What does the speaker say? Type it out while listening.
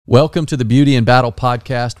Welcome to the Beauty in Battle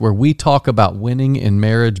podcast, where we talk about winning in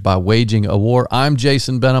marriage by waging a war. I'm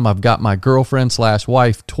Jason Benham. I've got my girlfriend /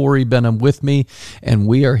 wife, Tori Benham, with me, and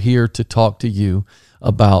we are here to talk to you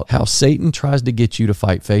about how Satan tries to get you to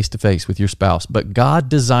fight face to face with your spouse, but God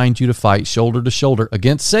designed you to fight shoulder to shoulder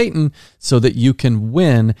against Satan so that you can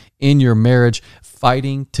win in your marriage.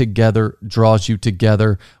 Fighting together draws you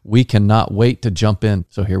together. We cannot wait to jump in.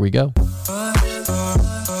 So here we go.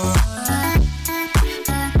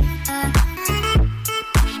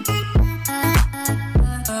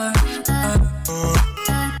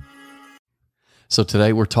 So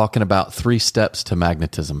today we're talking about 3 steps to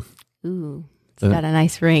magnetism. Ooh, it's got a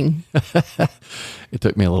nice ring. It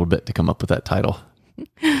took me a little bit to come up with that title.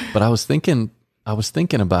 But I was thinking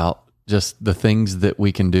about just the things that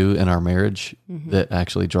we can do in our marriage that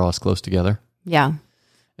actually draw us close together. Yeah.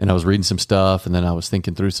 And I was reading some stuff, and then I was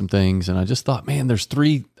thinking through some things, and I just thought, man, there's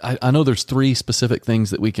 3, I know there's 3 specific things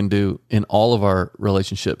that we can do in all of our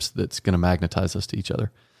relationships that's going to magnetize us to each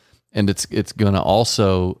other. And it's going to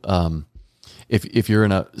also, if you're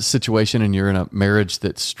in a situation and you're in a marriage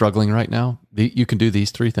that's struggling right now, you can do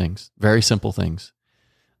these 3 things, very simple things.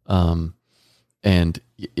 And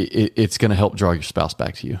it's going to help draw your spouse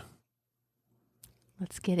back to you.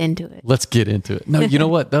 Let's get into it. No, you know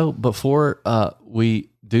what though? Before we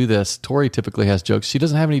do this, Tori typically has jokes. She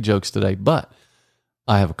doesn't have any jokes today, but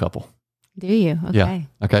I have a couple. Do you? Okay. Yeah.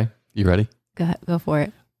 Okay. You ready? Go for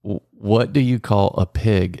it. What do you call a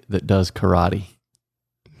pig that does karate?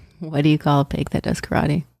 What do you call a pig that does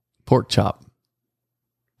karate? Pork chop.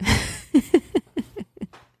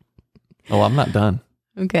 Oh, I'm not done.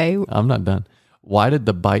 Okay. I'm not done. Why did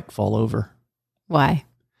the bike fall over? Why?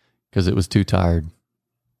 Because it was too tired.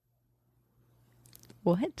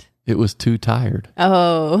 What? It was too tired.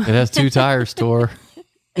 Oh. It has 2 tires, Tor.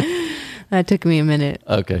 That took me a minute.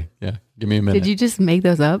 Okay. Yeah. Give me a minute. Did you just make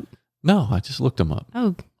those up? No, I just looked them up.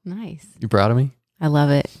 Oh, nice. You proud of me? I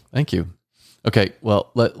love it. Thank you. Okay,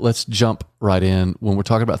 well, let's jump right in. When we're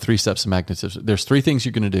talking about 3 steps of magnetism, there's 3 things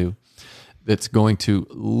you're going to do that's going to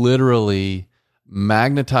literally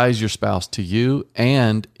magnetize your spouse to you,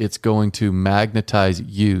 and it's going to magnetize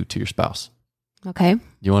you to your spouse. Okay.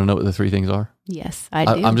 You want to know what the 3 things are? Yes, I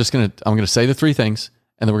do. I'm going to say the 3 things,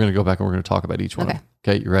 and then we're going to go back and we're going to talk about each one. Okay.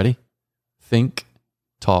 Okay, you ready? Think,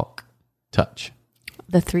 talk, touch.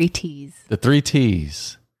 The 3 T's. The 3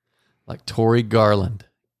 T's, like Tori Garland.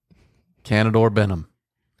 Canador Benham.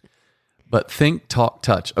 But think, talk,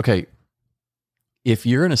 touch. Okay, if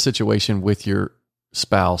you're in a situation with your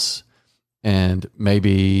spouse and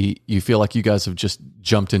maybe you feel like you guys have just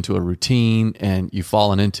jumped into a routine and you've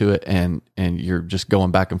fallen into it and you're just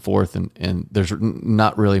going back and forth and there's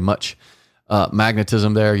not really much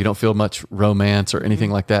magnetism there, you don't feel much romance or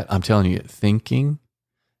anything like that, I'm telling you, thinking,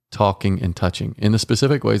 talking, and touching in the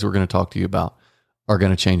specific ways we're going to talk to you about are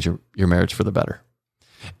going to change your marriage for the better.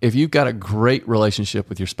 If you've got a great relationship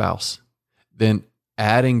with your spouse, then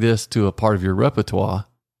adding this to a part of your repertoire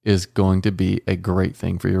is going to be a great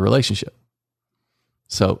thing for your relationship.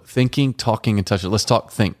 So thinking, talking, and touching. Let's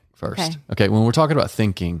think first. Okay. When we're talking about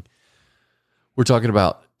thinking, we're talking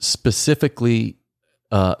about specifically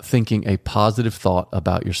thinking a positive thought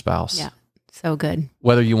about your spouse. Yeah. So good.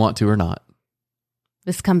 Whether you want to or not.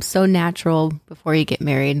 This comes so natural before you get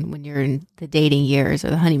married when you're in the dating years or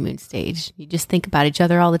the honeymoon stage. You just think about each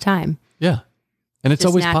other all the time. Yeah. And it's just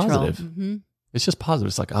always natural. positive. Mm-hmm. It's just positive.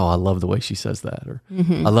 It's like, oh, I love the way she says that, or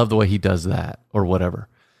I love the way he does that, or whatever.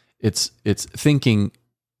 It's thinking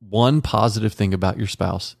one positive thing about your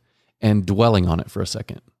spouse and dwelling on it for a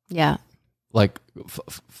second. Yeah. Like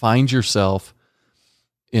find yourself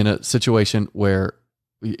in a situation where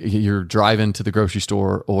you're driving to the grocery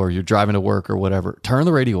store or you're driving to work or whatever, turn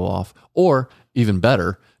the radio off, or even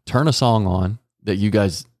better, turn a song on that you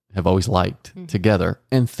guys have always liked together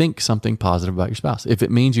and think something positive about your spouse. If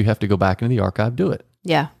it means you have to go back into the archive, do it.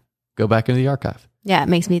 Yeah. Go back into the archive. Yeah. It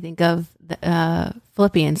makes me think of the,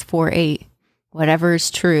 Philippians 4:8, whatever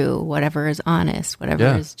is true, whatever is honest,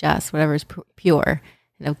 whatever is just, whatever is pure.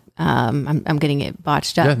 You know, I'm getting it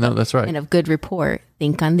botched up. Yeah, no, that's right. And of good report,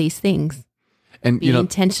 think on these things. And be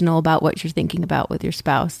intentional about what you're thinking about with your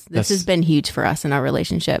spouse. This has been huge for us in our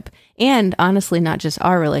relationship. And honestly, not just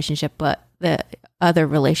our relationship, but the other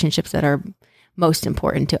relationships that are most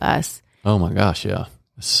important to us. Oh my gosh, yeah.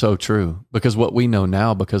 So true. Because what we know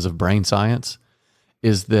now because of brain science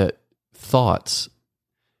is that thoughts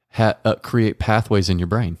create pathways in your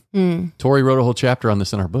brain. Tori wrote a whole chapter on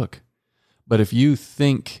this in our book. But if you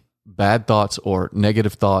think bad thoughts or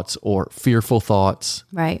negative thoughts or fearful thoughts,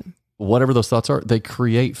 right, whatever those thoughts are, they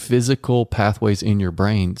create physical pathways in your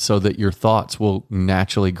brain so that your thoughts will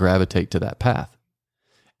naturally gravitate to that path.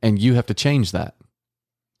 and you have to change that.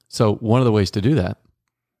 So one of the ways to do that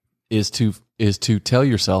is to tell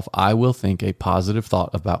yourself, I will think a positive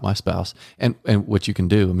thought about my spouse. And what you can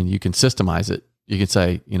do, I mean, you can systemize it. You can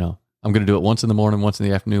say, I'm going to do it once in the morning, once in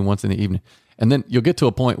the afternoon, once in the evening. And then you'll get to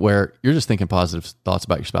a point where you're just thinking positive thoughts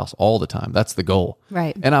about your spouse all the time. That's the goal.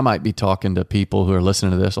 Right. And I might be talking to people who are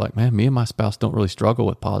listening to this like, man, me and my spouse don't really struggle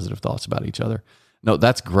with positive thoughts about each other. No,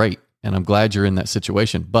 that's great. And I'm glad you're in that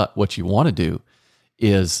situation. But what you want to do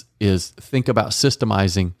is think about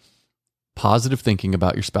systemizing positive thinking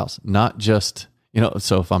about your spouse, not just,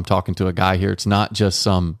 so if I'm talking to a guy here, it's not just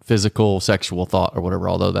some physical, sexual thought or whatever,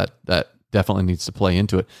 although that definitely needs to play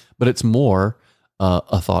into it, but it's more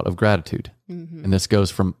a thought of gratitude. Mm-hmm. And this goes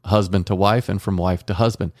from husband to wife and from wife to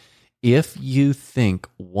husband. If you think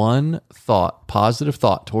one thought, positive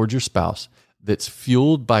thought towards your spouse that's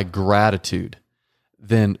fueled by gratitude,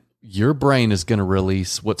 then your brain is going to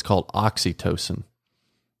release what's called oxytocin.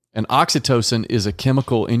 And oxytocin is a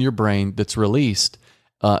chemical in your brain that's released,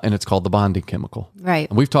 and it's called the bonding chemical. Right.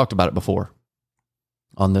 And we've talked about it before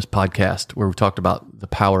on this podcast where we've talked about the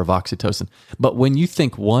power of oxytocin. But when you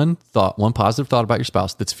think one positive thought about your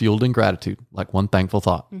spouse that's fueled in gratitude, like one thankful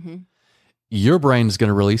thought, mm-hmm. your brain is going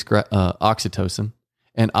to release oxytocin,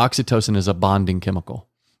 and oxytocin is a bonding chemical.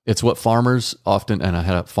 It's what farmers often, and I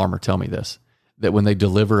had a farmer tell me this, that when they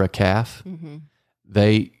deliver a calf, mm-hmm.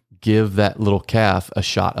 they give that little calf a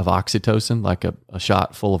shot of oxytocin, like a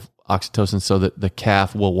shot full of oxytocin, so that the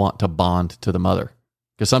calf will want to bond to the mother.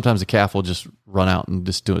 Because sometimes the calf will just run out and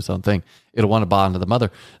just do its own thing. It'll want to bond to the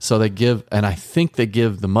mother. So they give, and I think they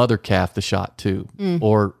give the mother calf the shot too.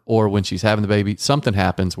 Or when she's having the baby, something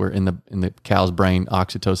happens where in the cow's brain,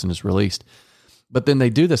 oxytocin is released. But then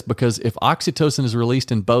they do this because if oxytocin is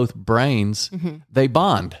released in both brains, mm-hmm. they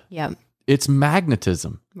bond. Yeah. It's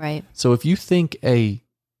magnetism. Right. So if you think a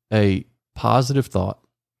positive thought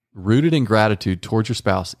rooted in gratitude towards your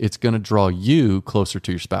spouse, it's going to draw you closer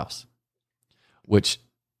to your spouse, which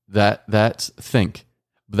that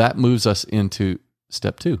moves us into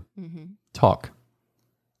step 2, mm-hmm. talk.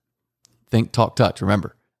 Think, talk, touch.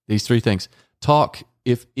 Remember these 3 things. Talk.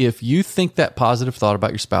 If you think that positive thought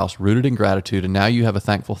about your spouse rooted in gratitude, and now you have a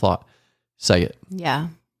thankful thought, say it. Yeah.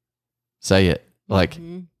 Say it.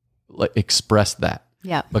 Mm-hmm. Like express that.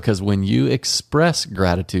 Yeah. Because when you express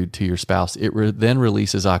gratitude to your spouse, it then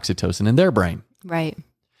releases oxytocin in their brain. Right.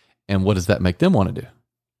 And what does that make them want to do?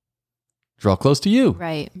 Draw close to you.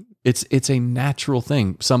 Right. It's a natural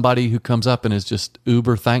thing. Somebody who comes up and is just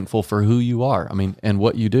uber thankful for who you are. I mean, and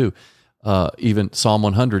what you do. Even Psalm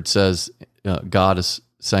 100 says, God is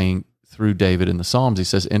saying through David in the Psalms, he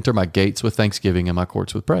says, enter my gates with thanksgiving and my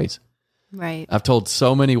courts with praise. Right. I've told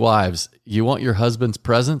so many wives, you want your husband's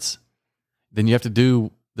presence? Then you have to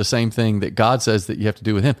do the same thing that God says that you have to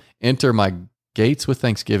do with him. Enter my gates with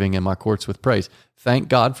thanksgiving and my courts with praise. Thank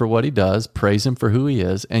God for what he does, praise him for who he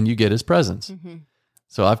is, and you get his presence. Mm-hmm.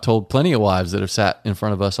 So I've told plenty of wives that have sat in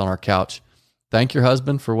front of us on our couch, thank your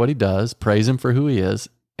husband for what he does, praise him for who he is,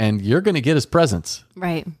 and you're going to get his presence.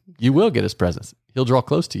 Right. You will get his presence. He'll draw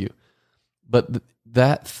close to you. But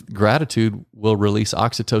that gratitude will release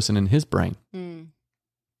oxytocin in his brain. Mm.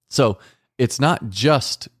 So it's not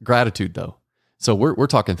just gratitude, though. So we're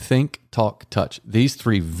talking think, talk, touch. These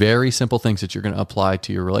 3 very simple things that you're going to apply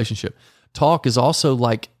to your relationship. Talk is also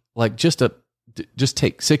like just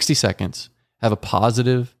take 60 seconds, have a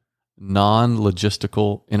positive,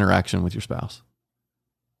 non-logistical interaction with your spouse.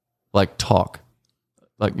 Like talk.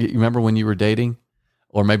 Like you remember when you were dating,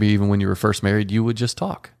 or maybe even when you were first married, you would just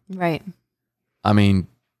talk. Right. I mean,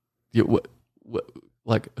 it's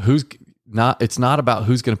not about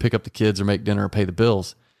who's going to pick up the kids or make dinner or pay the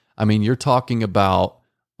bills. I mean, you're talking about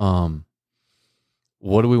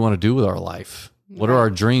what do we want to do with our life? What are our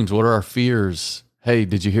dreams? What are our fears? Hey,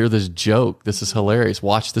 did you hear this joke? This is hilarious.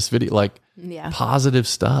 Watch this video. Positive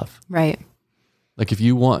stuff. Right. Like if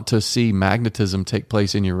you want to see magnetism take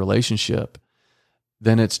place in your relationship,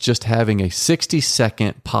 then it's just having a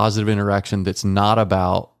 60-second positive interaction that's not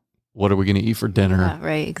about what are we going to eat for dinner. Yeah,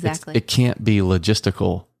 right, exactly. It can't be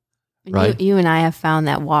logistical. Right. You and I have found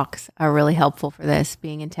that walks are really helpful for this,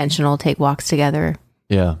 being intentional, take walks together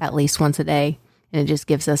at least once a day. And it just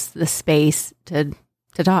gives us the space to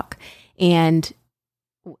talk. And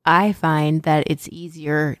I find that it's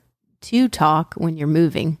easier to talk when you're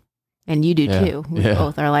moving. And you do too. We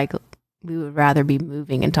both are like, we would rather be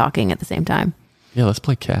moving and talking at the same time. Yeah, let's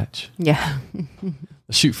play catch. Yeah.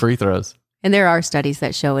 Let's shoot free throws. And there are studies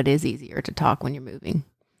that show it is easier to talk when you're moving.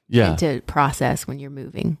 Yeah. And to process when you're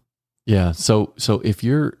moving. Yeah. So if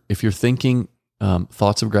you're thinking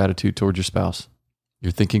thoughts of gratitude towards your spouse,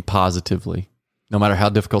 you're thinking positively, no matter how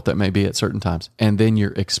difficult that may be at certain times. And then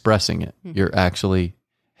you're expressing it. You're actually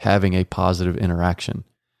having a positive interaction.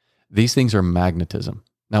 These things are magnetism.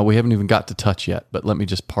 Now, we haven't even got to touch yet, but let me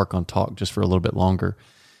just park on talk just for a little bit longer,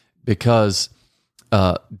 because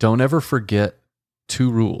don't ever forget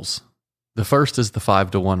 2 rules. The first is the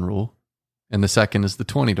 5-to-1 rule, and the second is the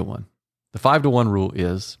 20-to-1. The 5-to-1 rule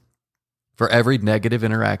is, for every negative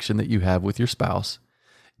interaction that you have with your spouse,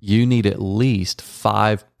 you need at least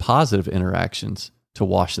 5 positive interactions to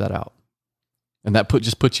wash that out. And that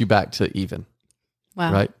just puts you back to even.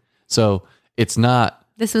 Wow. Right? So it's not...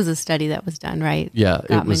 This was a study that was done, right? Yeah,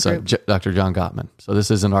 Gottman it was Dr. John Gottman. So this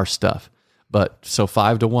isn't our stuff. But so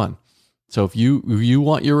 5-to-1. So if you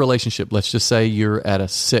want your relationship, let's just say you're at a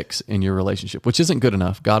 6 in your relationship, which isn't good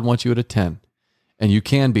enough. God wants you at a 10. And you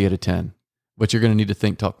can be at a 10, but you're going to need to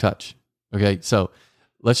think, talk, touch. Okay? So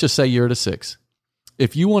let's just say you're at a 6.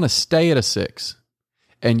 If you want to stay at a 6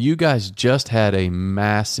 and you guys just had a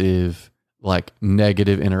massive, like,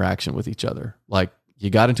 negative interaction with each other, like you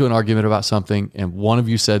got into an argument about something and one of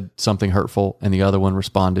you said something hurtful and the other one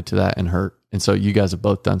responded to that and hurt. And so you guys have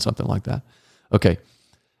both done something like that. Okay.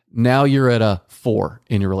 Now you're at a 4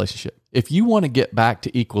 in your relationship. If you want to get back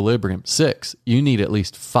to equilibrium, 6, you need at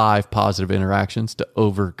least 5 positive interactions to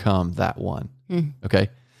overcome that one. Okay.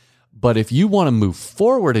 But if you want to move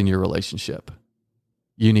forward in your relationship,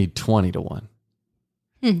 you need 20-to-1.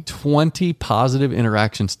 20 positive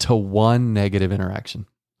interactions to 1 negative interaction.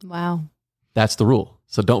 Wow. That's the rule.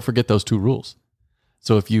 So don't forget those 2 rules.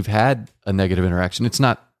 So if you've had a negative interaction, it's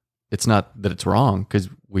not that it's wrong, because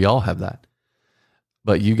we all have that.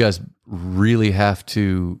 But you guys really have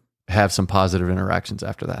to have some positive interactions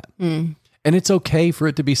after that. And it's okay for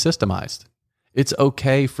it to be systemized. It's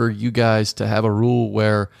okay for you guys to have a rule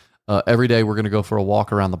where every day we're going to go for a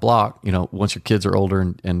walk around the block. You know, once your kids are older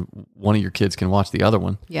and one of your kids can watch the other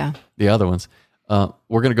one. Yeah. The other ones.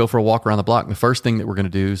 We're going to go for a walk around the block. And the first thing that we're going to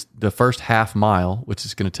do is the first half mile, which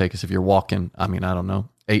is going to take us, if you're walking, I don't know,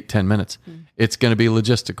 8-10 minutes. It's going to be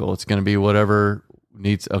logistical. It's going to be whatever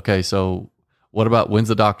needs. Okay. So what about when's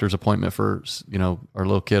the doctor's appointment for, our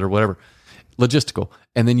little kid or whatever? Logistical.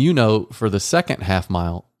 And then, for the second half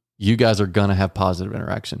mile, you guys are going to have positive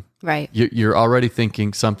interaction. Right. You're already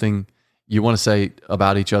thinking something you want to say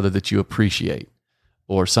about each other that you appreciate,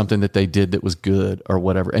 or something that they did that was good or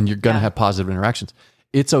whatever. And you're going to have positive interactions.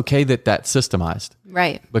 It's okay that that's systemized.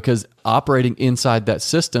 Right. Because operating inside that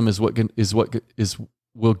system is what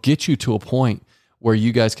will get you to a point where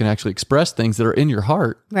you guys can actually express things that are in your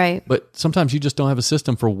heart. Right. But sometimes you just don't have a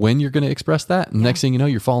system for when you're going to express that. And next thing you know,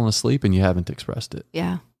 you're falling asleep and you haven't expressed it.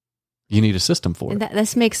 Yeah. You need a system for it.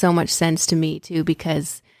 This makes so much sense to me too,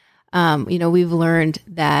 because, we've learned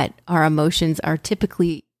that our emotions are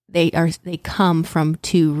typically, they come from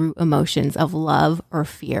 2 root emotions of love or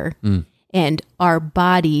fear. And our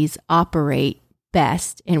bodies operate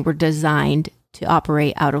best and were designed to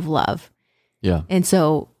operate out of love. Yeah. And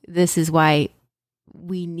so this is why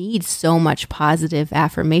we need so much positive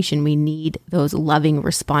affirmation. We need those loving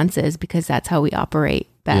responses, because that's how we operate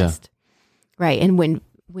best. Yeah. Right. And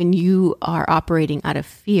when you are operating out of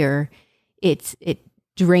fear, it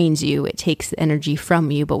drains you. It takes the energy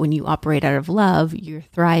from you. But when you operate out of love, you're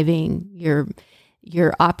thriving.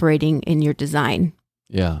 You're operating in your design.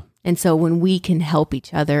 Yeah. And so when we can help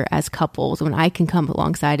each other as couples, when I can come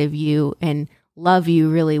alongside of you and love you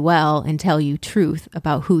really well and tell you truth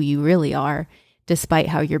about who you really are, despite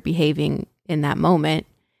how you're behaving in that moment,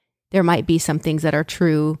 there might be some things that are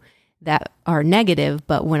true that are negative,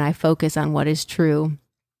 but when I focus on what is true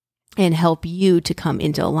and help you to come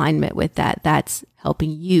into alignment with that, that's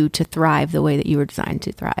helping you to thrive the way that you were designed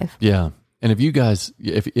to thrive. Yeah. And if you guys,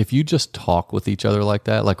 if you just talk with each other like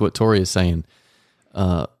that, like what Tori is saying,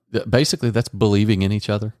 basically that's believing in each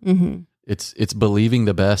other. Mm-hmm. It's believing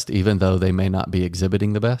the best, even though they may not be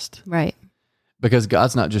exhibiting the best. Right. Because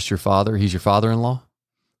God's not just your father, he's your father-in-law.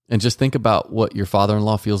 And just think about what your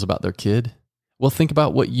father-in-law feels about their kid. Well, think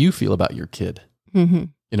about what you feel about your kid. Mm-hmm.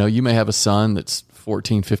 You may have a son that's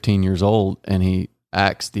 14, 15 years old and he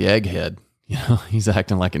acts the egghead. He's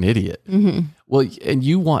acting like an idiot. Mm-hmm. Well, and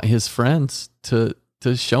you want his friends to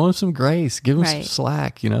show him some grace, give him some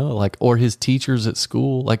slack, or his teachers at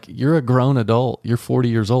school. Like, you're a grown adult. You're 40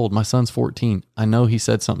 years old. My son's 14. I know he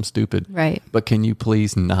said something stupid. Right. But can you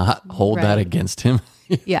please not hold that against him?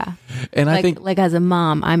 Yeah. And I think, like, as a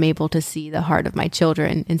mom, I'm able to see the heart of my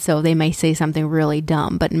children. And so they may say something really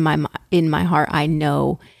dumb, but in my heart, I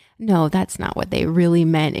know, no, that's not what they really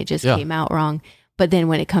meant. It just came out wrong. But then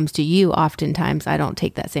when it comes to you, oftentimes I don't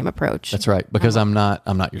take that same approach. That's right. Because I'm not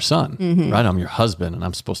your son, right? I'm your husband and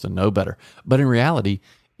I'm supposed to know better. But in reality,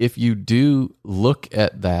 if you do look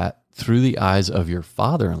at that through the eyes of your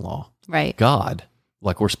father-in-law, right? God.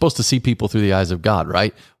 Like we're supposed to see people through the eyes of God,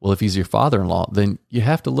 right? Well, if he's your father-in-law, then you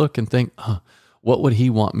have to look and think, what would he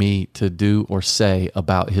want me to do or say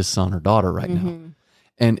about his son or daughter right now?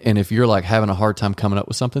 And if you're like having a hard time coming up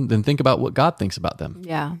with something, then think about what God thinks about them.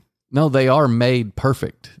 Yeah. No, they are made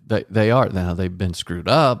perfect. They are. Now they've been screwed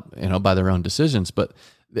up, by their own decisions, but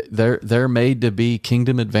they're made to be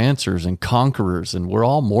kingdom advancers and conquerors, and we're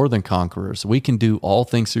all more than conquerors. We can do all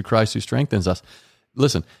things through Christ who strengthens us.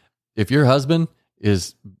 Listen, if your husband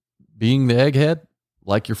is being the egghead,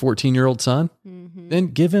 like your 14-year-old son, then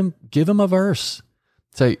give him a verse.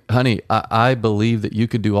 Say, honey, I believe that you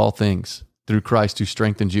could do all things through Christ who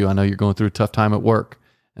strengthens you. I know you're going through a tough time at work,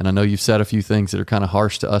 and I know you've said a few things that are kind of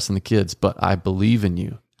harsh to us and the kids, but I believe in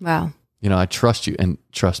you. Wow. I trust you, and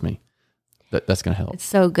trust me, that's going to help. It's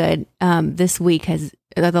so good. This week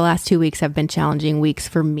the last 2 weeks have been challenging weeks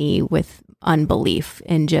for me with unbelief,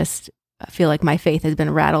 and just I feel like my faith has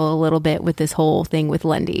been rattled a little bit with this whole thing with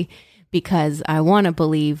Lindy, because I want to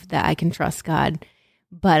believe that I can trust God,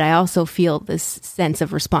 but I also feel this sense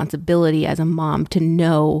of responsibility as a mom to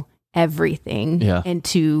know everything and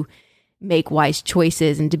to make wise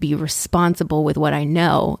choices and to be responsible with what I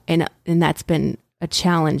know. And that's been a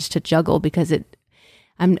challenge to juggle, because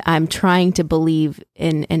I'm trying to believe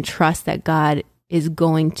and trust that God is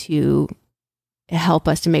going to help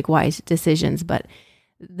us to make wise decisions. But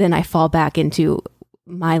then I fall back into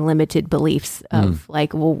my limited beliefs of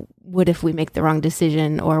like, well, what if we make the wrong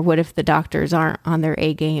decision, or what if the doctors aren't on their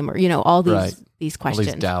A game, or, all these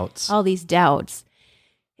questions, all these doubts.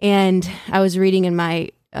 And I was reading in my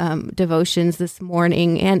devotions this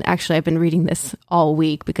morning, and actually I've been reading this all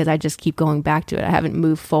week because I just keep going back to it. I haven't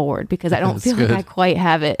moved forward because I don't feel like I quite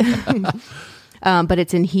have it. But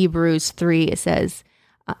it's in Hebrews 3. It says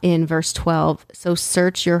in verse 12, "So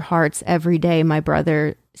search your hearts every day, my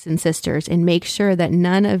brothers and sisters, and make sure that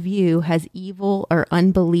none of you has evil or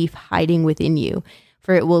unbelief hiding within you,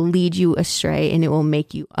 for it will lead you astray and it will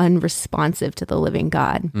make you unresponsive to the living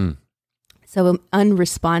God." So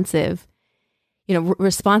unresponsive,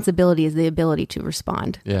 responsibility is the ability to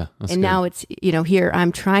respond. Yeah. And good. Now it's, here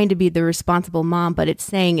I'm trying to be the responsible mom, but it's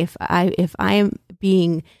saying if I am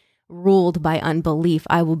being ruled by unbelief,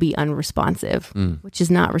 I will be unresponsive, which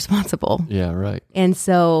is not responsible. Yeah, right. And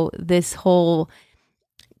so this whole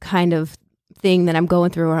kind of thing that I'm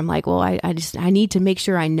going through, where I'm like, well, I need to make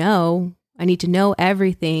sure I need to know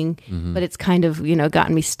everything, but it's kind of,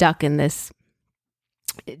 gotten me stuck in this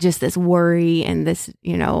worry and this,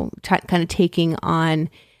 kind of taking on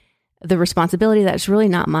the responsibility that's really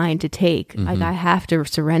not mine to take. Like I have to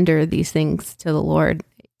surrender these things to the Lord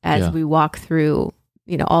as we walk through,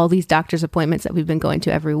 all these doctor's appointments that we've been going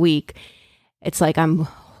to every week. It's like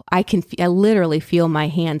I literally feel my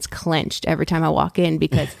hands clenched every time I walk in,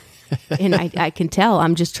 because, and I can tell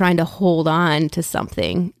I'm just trying to hold on to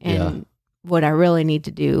something. And what I really need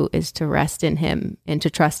to do is to rest in Him and to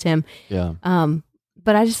trust Him. Yeah.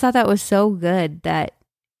 But I just thought that was so good, that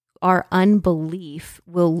our unbelief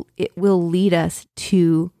will lead us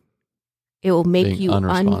to, it will make you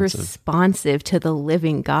unresponsive to the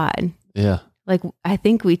living God. Yeah. Like I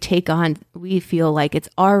think we feel like it's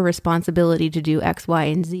our responsibility to do X, Y,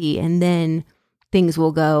 and Z, and then things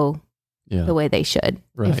will go the way they should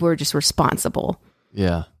if we're just responsible.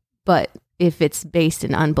 Yeah. But if it's based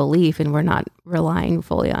in unbelief and we're not relying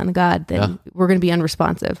fully on God, then we're going to be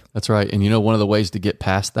unresponsive. That's right. And one of the ways to get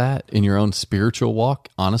past that in your own spiritual walk,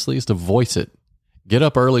 honestly, is to voice it. Get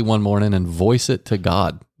up early one morning and voice it to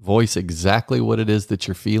God. Voice exactly what it is that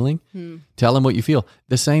you're feeling. Tell Him what you feel.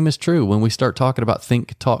 The same is true when we start talking about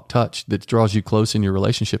think, talk, touch that draws you close in your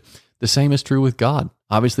relationship. The same is true with God.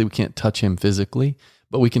 Obviously, we can't touch Him physically,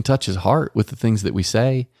 but we can touch His heart with the things that we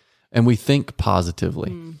say, and we think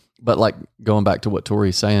positively. But like going back to what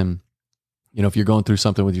Tori's saying, if you're going through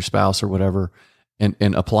something with your spouse or whatever, and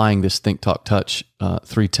applying this think, talk, touch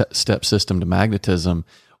 3-step system to magnetism,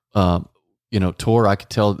 Tori, I could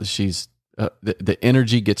tell that she's the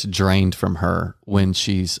energy gets drained from her when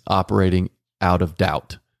she's operating out of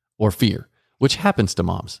doubt or fear, which happens to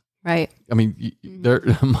moms. Right. I mean,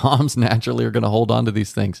 moms naturally are going to hold on to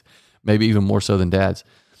these things, maybe even more so than dads.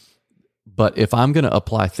 But if I'm going to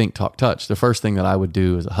apply think, talk, touch, the first thing that I would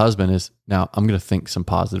do as a husband is, now I'm going to think some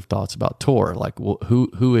positive thoughts about Tor. Like, well,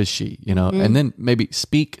 who is she? And then maybe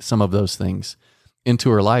speak some of those things into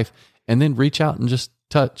her life, and then reach out and just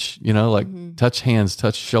touch, touch hands,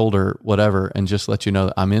 touch shoulder, whatever, and just let you know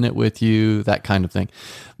that I'm in it with you, that kind of thing.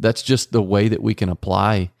 That's just the way that we can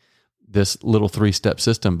apply this little 3-step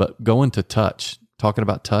system. But going to touch, talking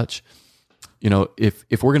about touch,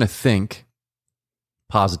 if we're going to think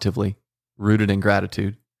positively, rooted in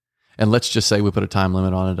gratitude, And let's just say we put a time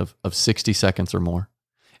limit on it of 60 seconds or more.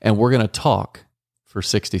 And we're going to talk for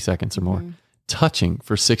 60 seconds or more, touching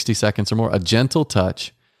for 60 seconds or more, a gentle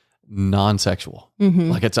touch, non-sexual.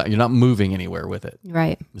 Like you're not moving anywhere with it.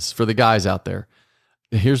 Right. This is for the guys out there.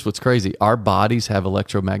 Here's what's crazy. Our bodies have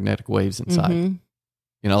electromagnetic waves inside.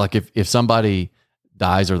 You know, like if somebody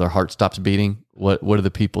dies or their heart stops beating, what do the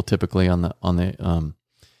people typically in the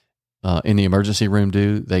emergency room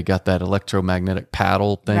do? They got that electromagnetic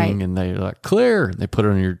paddle thing, and they're like, clear. And they put it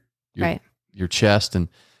on your chest, and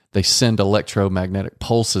they send electromagnetic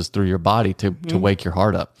pulses through your body to wake your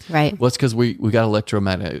heart up. Right. Well, it's because we got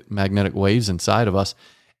electromagnetic waves inside of us,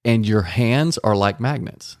 and your hands are like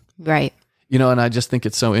magnets. Right. You know, and I just think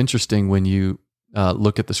it's so interesting when you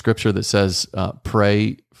look at the scripture that says,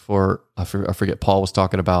 pray for, I forget, Paul was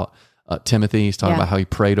talking about Timothy. He's talking about how he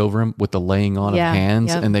prayed over him with the laying on of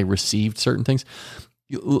hands, and they received certain things.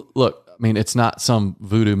 Look, I mean, it's not some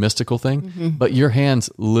voodoo mystical thing, but your hands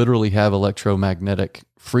literally have electromagnetic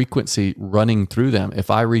frequency running through them.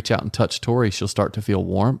 If I reach out and touch Tori, she'll start to feel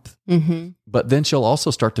warmth, but then she'll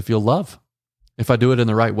also start to feel love if I do it in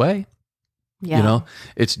the right way. Yeah. You know,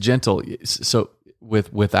 it's gentle. So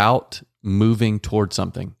without moving towards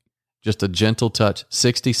something, just a gentle touch,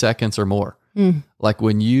 60 seconds or more. Like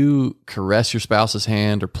when you caress your spouse's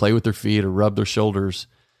hand or play with their feet or rub their shoulders,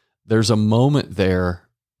 there's a moment there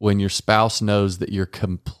when your spouse knows that you're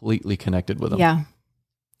completely connected with them. Yeah.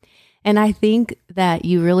 And I think that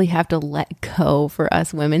you really have to let go for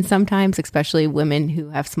us women sometimes, especially women who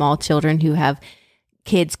have small children, who have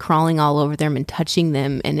kids crawling all over them and touching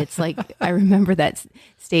them. And it's like, I remember that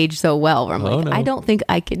stage so well where I'm I don't think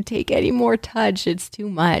I can take any more touch. It's too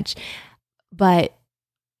much. But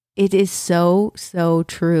it is so, so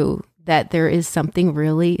true that there is something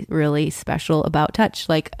really, really special about touch.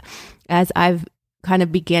 Like as I've kind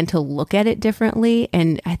of began to look at it differently.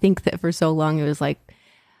 And I think that for so long it was like,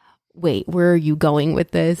 wait, where are you going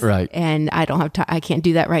with this? Right. And I don't have I can't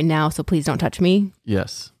do that right now. So please don't touch me.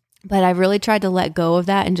 Yes. But I've really tried to let go of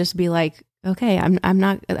that and just be like, okay, I'm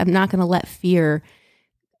not going to let fear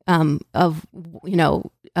of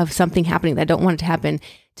something happening that I don't want it to happen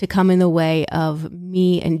to come in the way of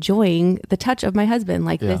me enjoying the touch of my husband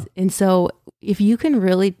like this. And so if you can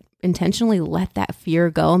really intentionally let that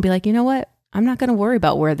fear go and be like, you know what, I'm not going to worry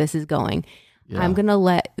about where this is going. Yeah. I'm going to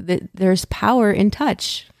let there's power in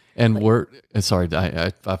touch. And sorry,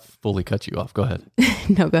 I fully cut you off. Go ahead.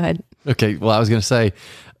 No, go ahead. Okay. Well, I was going to say,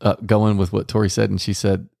 going with what Tori said, and she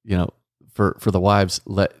said, you know, for the wives,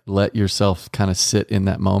 let yourself kind of sit in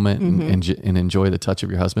that moment and enjoy the touch of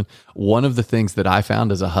your husband. One of the things that I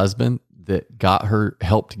found as a husband that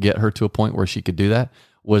helped get her to a point where she could do that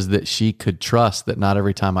was that she could trust that not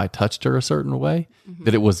every time I touched her a certain way,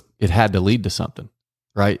 that it had to lead to something,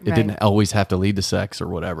 right? It didn't always have to lead to sex or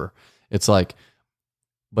whatever. It's like,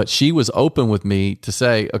 but she was open with me to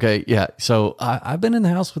say, okay, yeah, so I've been in the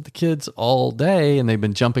house with the kids all day and they've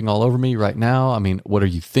been jumping all over me right now. I mean, what are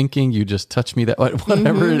you thinking? You just touched me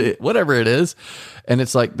whatever it is. And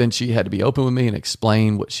it's like, then she had to be open with me and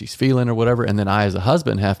explain what she's feeling or whatever. And then I, as a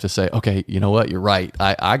husband, have to say, okay, you know what? You're right.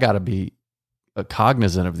 I got to be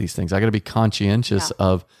cognizant of these things. I got to be conscientious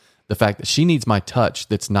of the fact that she needs my touch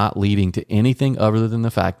that's not leading to anything other than the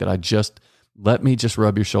fact that let me just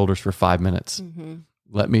rub your shoulders for 5 minutes.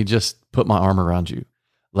 Let me just put my arm around you.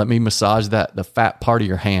 Let me massage the fat part of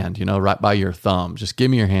your hand, you know, right by your thumb. Just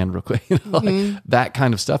give me your hand real quick, like that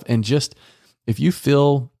kind of stuff. And just, if you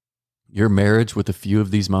fill your marriage with a few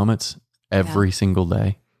of these moments every single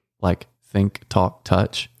day, like think, talk,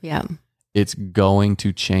 touch. Yeah. It's going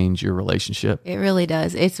to change your relationship. It really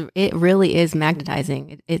does. It really is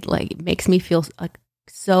magnetizing. It like makes me feel like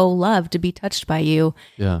so loved to be touched by you.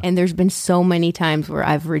 Yeah. And there's been so many times where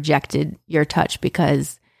I've rejected your touch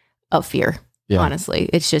because of fear. Yeah. Honestly,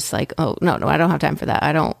 it's just like, oh, no, I don't have time for that.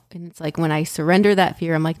 I don't. And it's like when I surrender that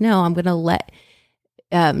fear, I'm like, no, I'm going to let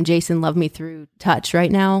Jason love me through touch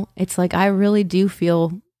right now. It's like, I really do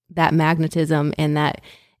feel that magnetism and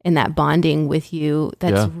that bonding with you.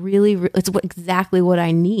 That's it's exactly what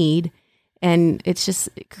I need. And it's just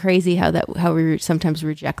crazy how we sometimes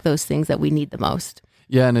reject those things that we need the most.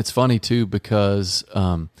 Yeah, and it's funny too because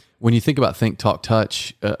when you think about Think, Talk,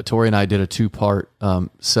 Touch, Tori and I did a 2-part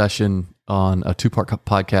session on a 2-part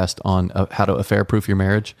podcast on how to affair-proof your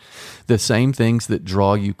marriage. The same things that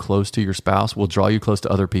draw you close to your spouse will draw you close to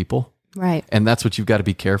other people. Right. And that's what you've got to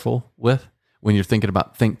be careful with when you're thinking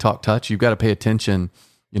about Think, Talk, Touch. You've got to pay attention.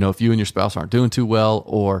 You know, if you and your spouse aren't doing too well,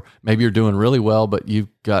 or maybe you're doing really well, but you've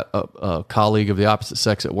got a colleague of the opposite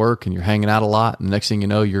sex at work and you're hanging out a lot, and the next thing you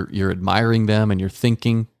know, you're admiring them and you're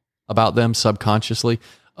thinking about them subconsciously.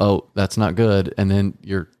 Oh, that's not good. And then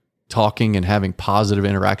you're talking and having positive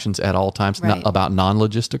interactions at all times, not about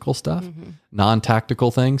non-logistical stuff, non-tactical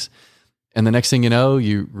things. And the next thing you know,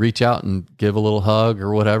 you reach out and give a little hug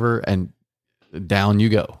or whatever, and down you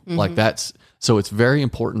go. Like so it's very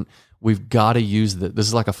important. We've got to use this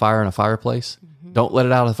is like a fire in a fireplace. Don't let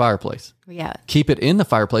it out of the fireplace. Yeah. Keep it in the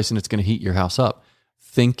fireplace and it's going to heat your house up.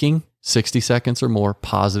 Thinking 60 seconds or more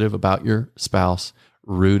positive about your spouse,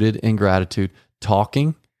 rooted in gratitude.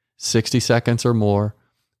 Talking 60 seconds or more,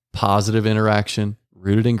 positive interaction,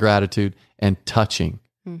 rooted in gratitude, and touching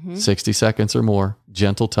 60 seconds or more,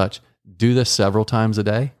 gentle touch. Do this several times a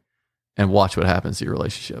day and watch what happens to your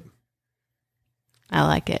relationship. I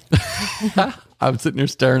like it. I'm sitting here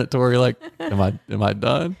staring at Tori like, am I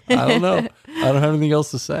done? I don't know. I don't have anything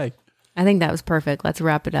else to say. I think that was perfect. Let's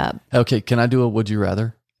wrap it up. Okay. Can I do a would you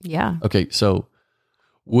rather? Yeah. Okay. So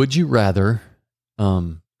would you rather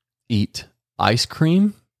eat ice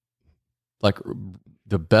cream, like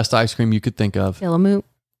the best ice cream you could think of? Tillamook.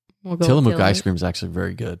 Tillamook ice cream is actually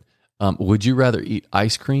very good. Would you rather eat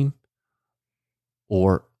ice cream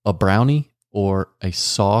or a brownie or a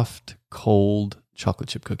soft, cold chocolate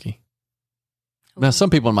chip cookie? Now, some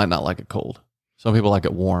people might not like it cold. Some people like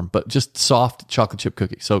it warm, but just soft chocolate chip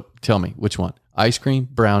cookie. So tell me, which one? Ice cream,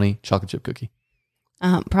 brownie, chocolate chip cookie?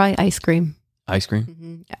 Probably ice cream. Ice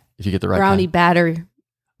cream? Yeah. If you get the right brownie kind. batter.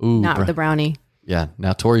 Ooh, not the brownie. Yeah.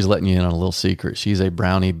 Now, Tori's letting you in on a little secret. She's a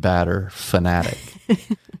brownie batter fanatic.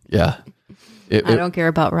 Yeah. I don't care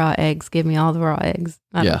about raw eggs. Give me all the raw eggs.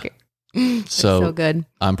 I don't care. So good.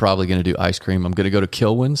 I'm probably going to do ice cream. I'm going to go to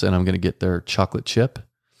Kilwin's and I'm going to get their chocolate chip.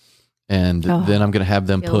 And then I'm going to have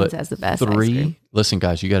them put has the best 3, listen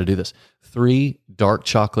guys, you got to do this. 3 dark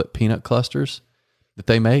chocolate peanut clusters that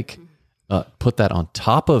they make, put that on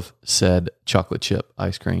top of said chocolate chip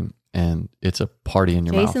ice cream. And it's a party in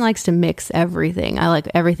your mouth. Jason likes to mix everything. I like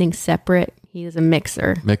everything separate. He is a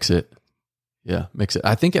mixer. Mix it. Yeah, mix it.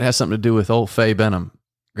 I think it has something to do with old Faye Benham,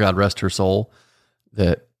 God rest her soul,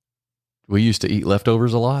 that we used to eat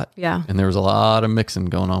leftovers a lot. Yeah. And there was a lot of mixing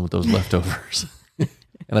going on with those leftovers.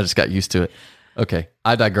 And I just got used to it. Okay,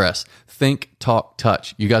 I digress. Think, talk,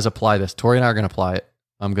 touch. You guys apply this. Tori and I are going to apply it.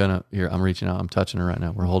 I'm reaching out. I'm touching her right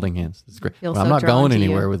now. We're holding hands. This is great. But I'm not going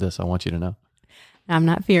anywhere with this. I want you to know. I'm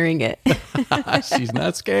not fearing it. She's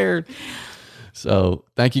not scared. So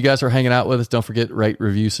thank you guys for hanging out with us. Don't forget, rate,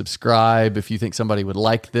 review, subscribe. If you think somebody would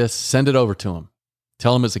like this, send it over to them.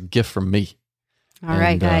 Tell them it's a gift from me. All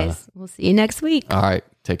right, guys. We'll see you next week. All right.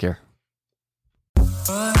 Take care.